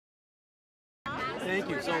Thank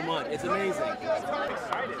you so much. It's amazing.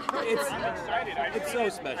 It's so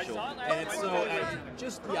special, and it's so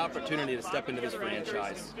just the opportunity to step into this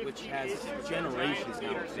franchise, which has generations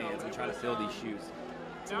now of fans, and try to fill these shoes.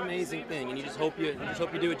 It's an amazing thing, and you just hope you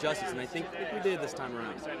do it justice. And I think we did this time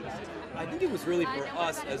around. I think it was really for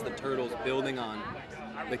us as the Turtles building on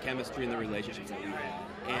the chemistry and the relationships that we had.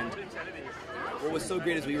 And what was so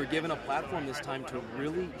great is we were given a platform this time to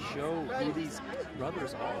really show who these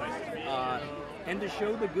brothers are, and to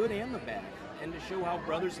show the good and the bad, and to show how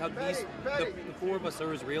the four of us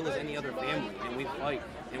are as real as any other family, and we fight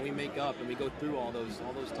and we make up and we go through all those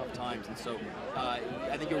tough times. And so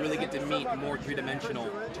I think you'll really get to meet more three-dimensional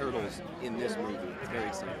Turtles in this movie. It's very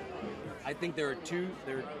exciting. I think there are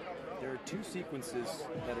two sequences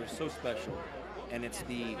that are so special. And it's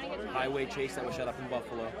the highway chase that was shot up in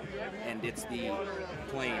Buffalo, and it's the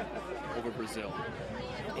plane over Brazil.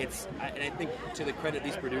 And I think to the credit of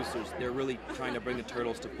these producers, they're really trying to bring the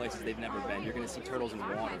Turtles to places they've never been. You're going to see turtles in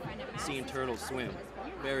water, seeing turtles swim.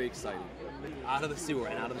 Very exciting. Out of the sewer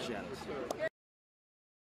and out of the shadows.